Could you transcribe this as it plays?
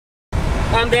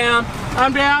I'm down.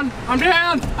 I'm down. I'm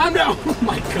down. I'm down. Oh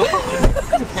my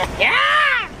god.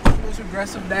 Yeah! Most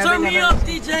aggressive dabbing. Turn me up,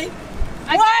 DJ.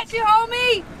 I got you,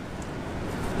 homie.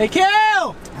 Hey,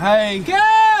 Kel! Hey.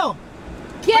 Kel!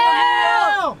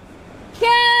 Kel!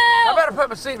 I better put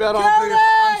my seatbelt on for you.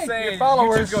 I'm saying, your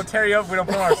followers YouTube's gonna tear you up if we don't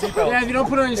put on our seatbelt. Yeah, if you don't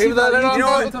put on your seatbelt,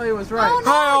 I'll tell you what's right. Oh,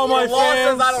 no. Hi, all my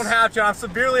fans. I don't have to. I'm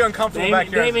severely uncomfortable back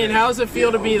here. Damien, how does it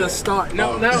feel to be the star?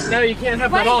 No, you can't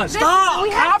have that on. Stop!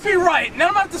 Copyright! Now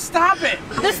I'm gonna have to stop it.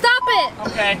 Just stop it.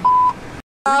 Okay.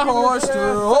 Horse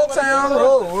to Old Town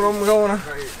Road. I'm going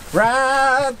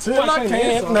right till I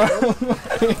can't. No.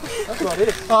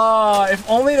 If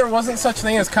only there wasn't such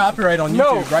thing as copyright on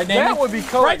YouTube, right, Damien? That would be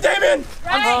cool. Right, Damien?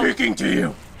 Right. I'm speaking to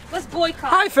you. Let's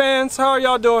boycott. Hi, fans. How are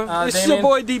y'all doing? This is your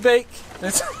boy D-Bake.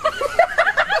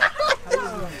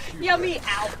 Yummy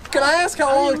out. Can I ask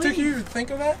how long it took you to think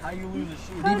of that? How you lose a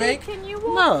shoe? D-Bake? Can you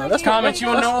walk? No, that's comments. You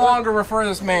will no longer refer to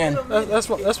this man. That's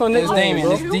my nickname, It's Damien.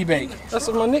 bro. It's D-Bake. That's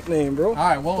my nickname, bro. All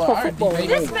right, well, all right, D-Bake.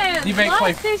 This man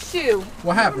lost his shoe.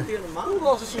 What happened? Who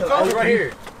lost a shoe? Right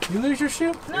here. You lose your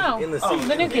shoe? No,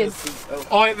 the new kids.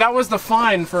 Oh, that was the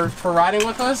fine for riding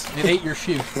with us? It ate your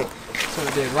shoe. So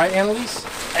it did, right, Annalise?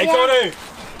 Hey, Cody.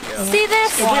 See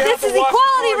this? This is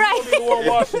equality, right?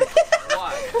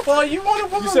 Well, you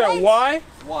wanted one. You said why?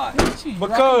 Why?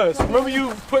 Because remember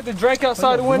you put the drink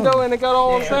outside the window and it got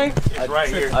all the thing? Right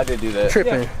here. I did do that.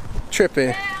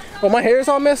 Tripping. Well, my hair's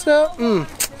all messed up.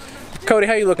 Cody,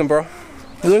 how you looking, bro?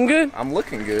 You looking good? I'm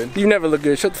looking good. You never look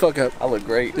good. Shut the fuck up. I look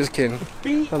great. Just kidding.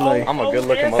 I'm a good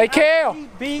looking Hey, Kale.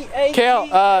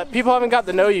 Kale, people haven't got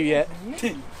to know you yet.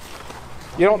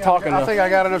 You don't talk enough. I think I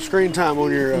got enough screen time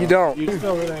on your. You don't.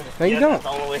 No, you don't.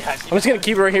 I'm just gonna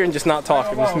keep it right here and just not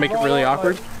talk and just make it really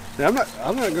awkward. Yeah, I'm not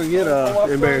gonna get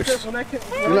embarrassed. You're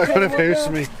not gonna embarrass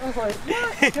me.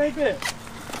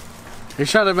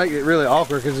 He's trying to make it really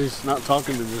awkward because he's not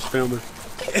talking to this filmer.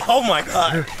 Oh my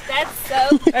god. That's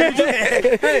so.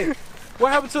 Hey,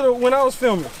 what happened to when I was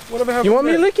filming? Whatever happened? You want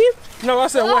me to lick you? No, I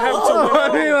said what happened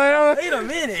to Wait a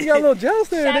minute. You got a little jealous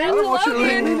there, Shout Damien. out to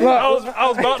Logan. I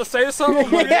was about to say something,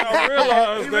 but then I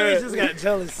realized that. just got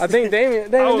jealous. I think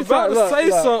Damien. I was about to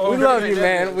say something. We love you,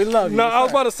 man. We love you. No, I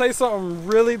was about to say something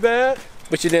really bad,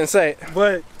 But you didn't say it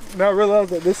but now I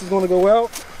realized that this is going to go out.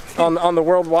 on the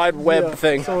World Wide Web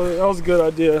thing. So that was a good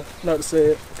idea not to say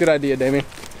it. Good idea, Damien.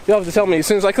 You'll have to tell me as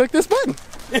soon as I click this button.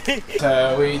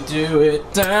 How we do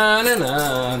it,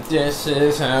 da-na-na. This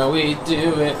is how we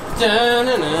do it,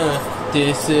 da-na-na.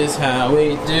 This is how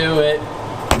we do it.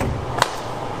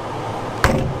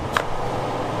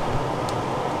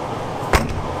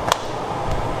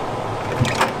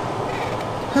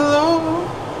 Hello,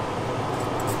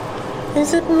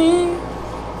 is it me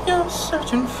you're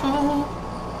searching for?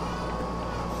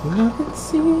 I can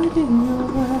see it in your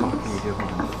eyes.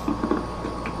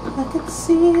 I can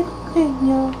see it in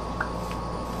your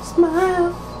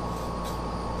smile.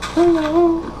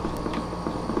 Hello.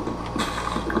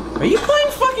 Are you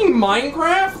playing fucking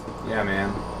Minecraft? Yeah, man.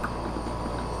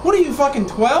 What are you, fucking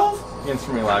 12? Getting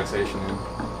some relaxation in.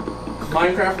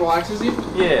 Minecraft relaxes you?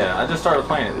 Yeah, I just started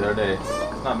playing it the other day.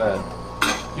 It's not bad.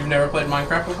 You've never played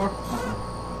Minecraft before?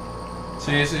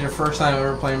 So this is your first time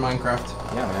ever playing Minecraft?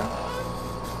 Yeah, man.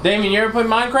 Damien, you ever played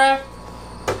Minecraft?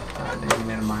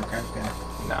 Damien ain't a Minecraft guy.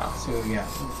 No. Let's see what we got.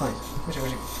 What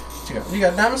you got? You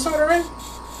got Diamond Sword already?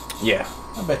 Yeah.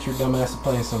 I bet your dumb ass is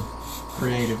playing some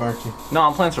creative, aren't you? No,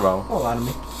 I'm playing survival. Don't lie to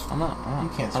me. I'm not. You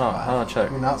can't Hold on, survive. hold on,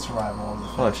 check. You're not survival on the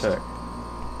Hold on, check.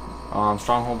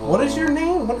 Stronghold Below. What is your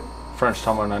name? What? French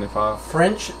Tumbler 95.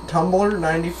 French Tumbler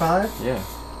 95? Yeah.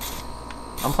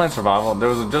 I'm playing survival. There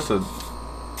was just a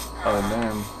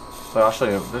damn. So I'll show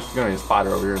you. There's gonna be a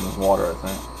spider over here in this water, I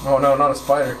think. Oh no, not a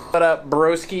spider. What up,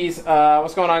 broskies?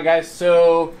 What's going on, guys?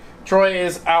 So Troy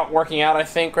is out working out, I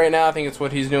think, right now. I think it's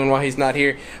what he's doing while he's not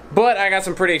here. But I got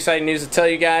some pretty exciting news to tell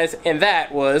you guys, and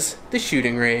that was the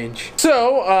shooting range.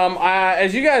 So,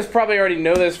 as you guys probably already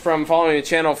know this from following the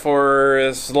channel for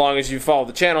as long as you follow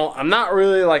the channel, I'm not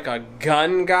really like a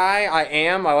gun guy.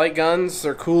 I like guns,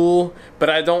 they're cool, but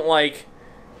I don't like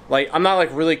I'm not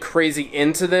like really crazy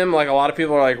into them. Like a lot of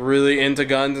people are like really into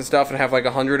guns and stuff and have like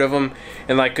 100 of them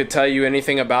and like could tell you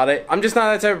anything about it. I'm just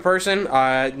not that type of person.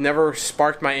 Never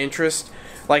sparked my interest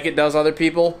like it does other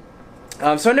people.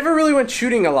 So I never really went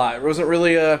shooting a lot. It wasn't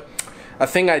really a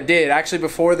thing I did. Actually,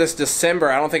 before this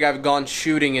December, I don't think I've gone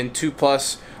shooting in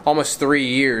 2+ almost 3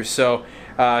 years. So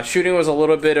shooting was a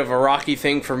little bit of a rocky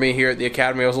thing for me here at the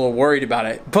academy. I was a little worried about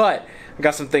it, but I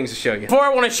got some things to show you. Before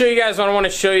I want to show you guys what I want to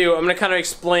show you, I'm going to kind of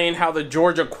explain how the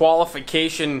Georgia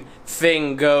qualification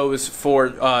thing goes for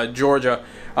Georgia.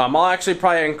 I'll actually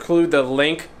probably include the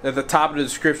link at the top of the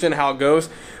description how it goes.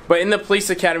 But in the police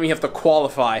academy, you have to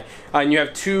qualify, and you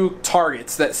have 2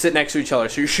 targets that sit next to each other.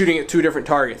 So you're shooting at 2 different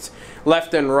targets,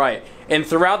 left and right. And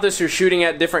throughout this, you're shooting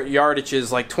at different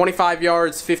yardages, like 25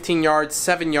 yards, 15 yards,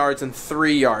 7 yards, and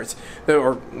 3 yards.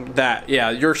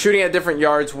 You're shooting at different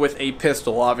yards with a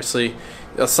pistol, obviously.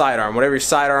 A sidearm, whatever your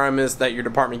sidearm is that your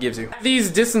department gives you. At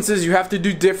these distances, you have to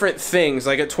do different things.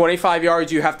 Like at 25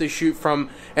 yards, you have to shoot from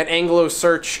an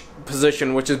Anglo-search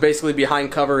position, which is basically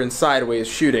behind cover and sideways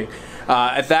shooting.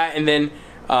 At that, and then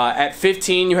at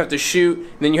 15, you have to shoot.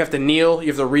 Then you have to kneel. You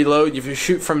have to reload. You have to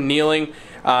shoot from kneeling.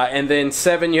 And then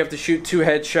 7, you have to shoot 2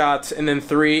 headshots. And then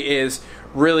 3 is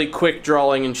really quick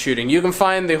drawing and shooting. You can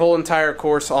find the whole entire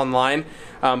course online.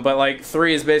 But like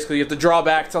 3 is basically you have to draw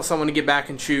back, tell someone to get back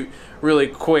and shoot really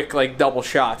quick, like double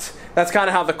shots. That's kind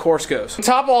of how the course goes. On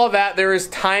top of all of that, there is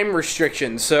time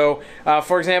restrictions. So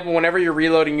for example, whenever you're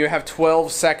reloading, you have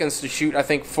 12 seconds to shoot, I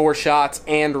think, 4 shots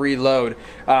and reload.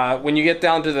 When you get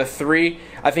down to the 3,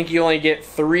 I think you only get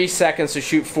 3 seconds to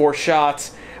shoot 4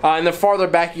 shots. And the farther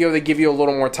back you go, they give you a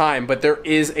little more time, but there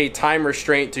is a time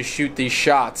restraint to shoot these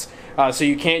shots. So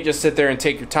you can't just sit there and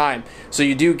take your time. So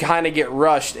you do kind of get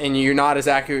rushed, and you're not as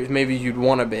accurate as maybe you'd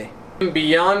want to be. I'm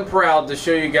beyond proud to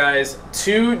show you guys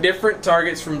 2 different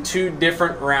targets from 2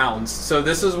 different rounds. So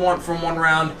this is one from 1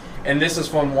 round, and this is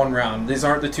from 1 round. These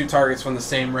aren't the 2 targets from the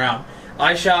same round.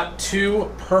 I shot 2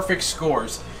 perfect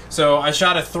scores. So I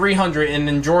shot a 300, and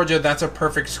in Georgia, that's a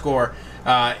perfect score.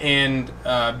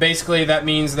 Basically that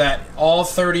means that all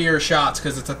 30-year shots,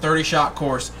 because it's a 30-shot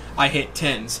course, I hit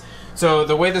 10s. So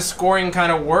the way the scoring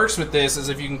kind of works with this is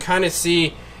if you can kind of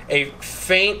see a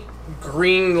faint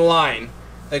green line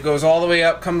that goes all the way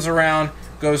up, comes around,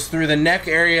 goes through the neck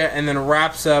area, and then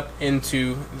wraps up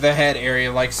into the head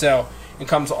area like so, and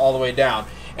comes all the way down.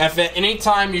 If at any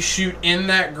time you shoot in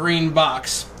that green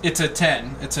box, it's a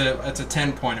 10. It's a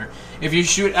 10-pointer. If you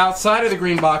shoot outside of the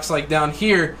green box, like down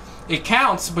here, it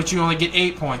counts, but you only get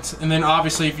 8 points. And then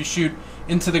obviously if you shoot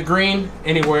into the green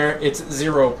anywhere, it's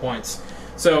 0 points.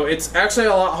 So it's actually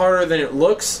a lot harder than it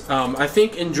looks. I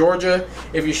think in Georgia,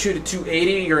 if you shoot a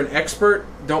 280, you're an expert.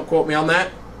 Don't quote me on that.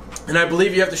 And I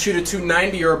believe you have to shoot a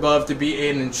 290 or above to be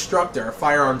an instructor, a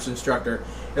firearms instructor.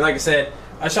 And like I said,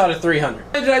 I shot a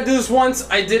 300. Did I do this once?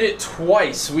 I did it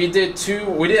twice. We did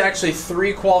actually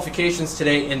 3 qualifications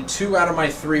today, and 2 out of my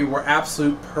 3 were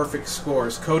absolute perfect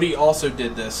scores. Cody also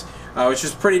did this, which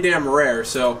is pretty damn rare.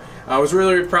 So I was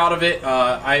really proud of it.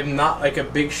 I'm not like a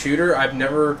big shooter. I've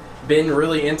never been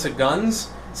really into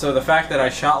guns. So the fact that I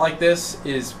shot like this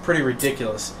is pretty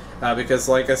ridiculous. Because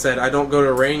like I said, I don't go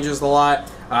to ranges a lot.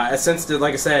 Since,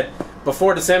 like I said,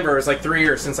 before December, it's like 3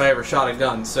 years since I ever shot a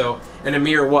gun. So in a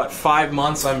mere, what, 5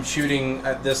 months I'm shooting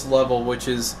at this level, which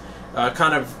is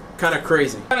kind of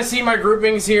crazy. Kind of see my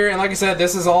groupings here, and like I said,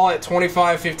 this is all at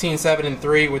 25, 15, 7, and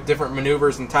 3 with different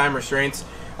maneuvers and time restraints.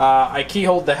 I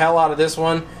keyholed the hell out of this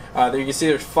one. There you can see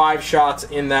there's 5 shots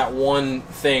in that one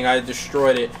thing. I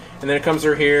destroyed it. And then it comes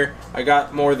through here. I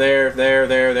got more there.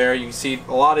 You can see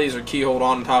a lot of these are keyholed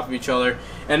on top of each other.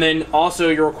 And then also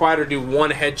you're required to do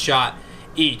 1 headshot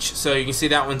each. So you can see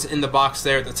that one's in the box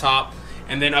there at the top.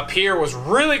 And then up here was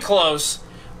really close,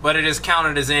 but it is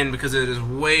counted as in because it is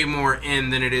way more in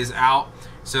than it is out.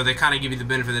 So they kind of give you the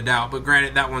benefit of the doubt. But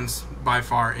granted, that one's by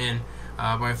far in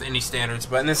by any standards.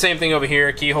 But and the same thing over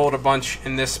here. Keyholed a bunch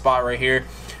in this spot right here.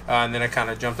 And then I kind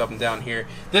of jumped up and down here.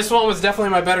 This one was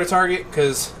definitely my better target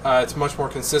because it's much more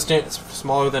consistent. It's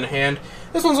smaller than a hand.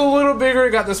 This one's a little bigger. I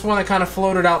got this one that kind of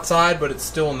floated outside, but it's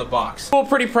still in the box. I feel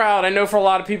pretty proud. I know for a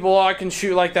lot of people, oh, I can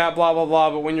shoot like that, blah, blah, blah.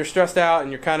 But when you're stressed out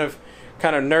and you're kind of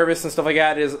nervous and stuff like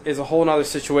that, is a whole nother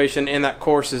situation, and that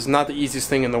course is not the easiest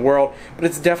thing in the world, but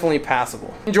it's definitely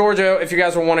passable. In Georgia, if you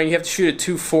guys were wondering, you have to shoot a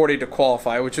 240 to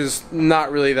qualify, which is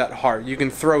not really that hard. You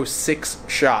can throw 6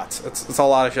 shots. It's a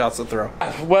lot of shots to throw.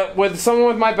 With someone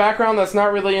with my background that's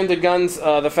not really into guns,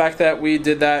 the fact that we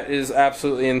did that is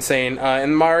absolutely insane.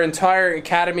 In my entire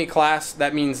academy class,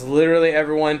 that means literally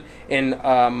everyone in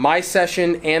my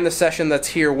session and the session that's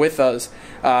here with us,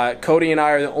 Cody and I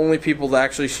are the only people that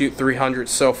actually shoot 300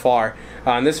 so far.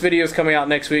 And this video is coming out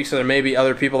next week, so there may be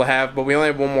other people that have, but we only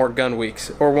have 1 more gun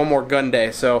weeks, or 1 more gun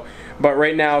day. So, but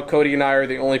right now, Cody and I are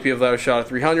the only people that have shot a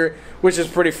 300, which is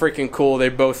pretty freaking cool. They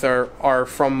both are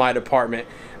from my department,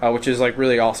 which is like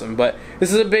really awesome. But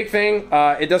this is a big thing.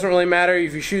 It doesn't really matter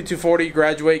if you shoot 240, you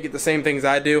graduate, get the same things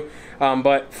I do.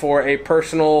 But for a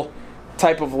personal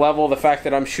type of level, the fact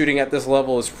that I'm shooting at this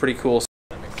level is pretty cool.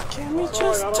 Can we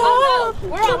just talk? We're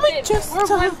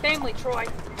one family, Troy.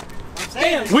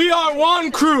 We are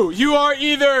one crew. You are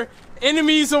either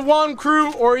enemies of one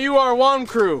crew or you are one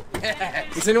crew.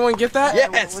 Does anyone get that?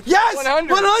 Yes. Yes.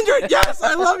 100. Yes.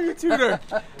 I love you, Tudor.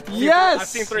 Yes. I've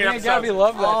seen 3 Man, episodes. Gabby,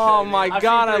 love that. Oh my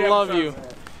God, I love you.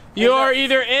 You are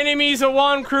either enemies of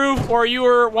one crew or you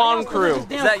are one crew.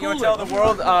 Is that you want to tell the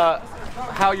world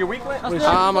how your week went?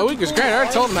 My week was great. I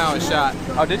already told them how I shot.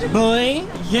 Oh, did you? Boy,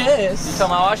 yes. You tell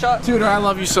them how I shot? Tudor, I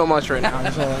love you so much right now. I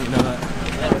just want to let you know that.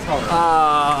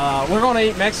 We're gonna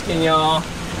eat Mexican, y'all.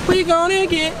 We gonna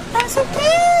get some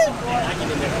food.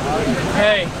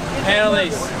 Hey,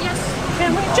 Annalise. Yes.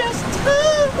 Can we just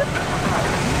talk?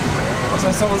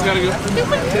 So someone's gotta go.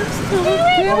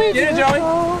 Get it, Joey.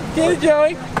 Get it,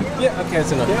 Joey. Yeah, okay,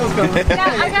 that's enough.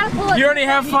 I gotta pull it. You already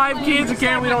have 5 kids,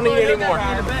 okay? We don't need any more.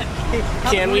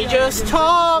 Can we just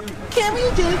talk? Can we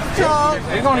just talk?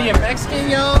 We're gonna get Mexican,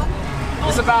 y'all.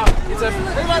 It's a.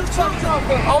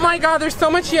 Oh my God, there's so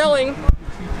much yelling.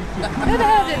 Who the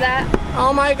hell did that?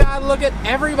 Oh my God, look at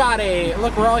everybody.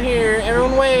 Look, we're all here.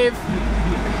 Everyone wave.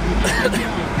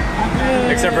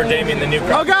 Except for Damien, the new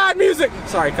Oh God, music!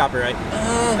 Sorry, copyright.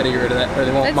 I had to get rid of that, or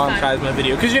they won't That's monetize my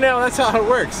video. Because you know, that's how it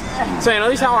works. So,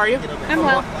 Annalise, how are you? I'm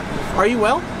well. Are you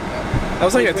well? That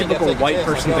was like a typical white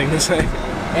person thing to say.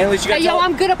 Annalise, you Hey, yo,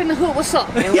 I'm good up in the hood. What's up?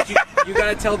 you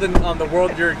gotta tell the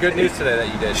world your good news today that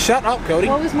you did. Shut up, Cody.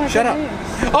 What was my Shut up. good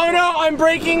news? Oh no, I'm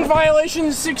breaking violation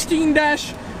 16-something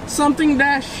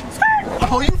dash.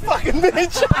 Oh, you fucking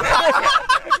bitch!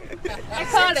 I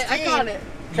caught it. I caught it.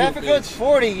 Traffic code's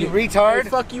 40, you retard. Hey,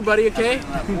 fuck you, buddy, okay?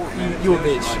 You a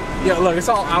bitch. Yeah, look, it's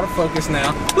all out of focus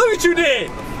now. Look what you did!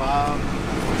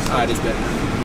 Alright, he's good.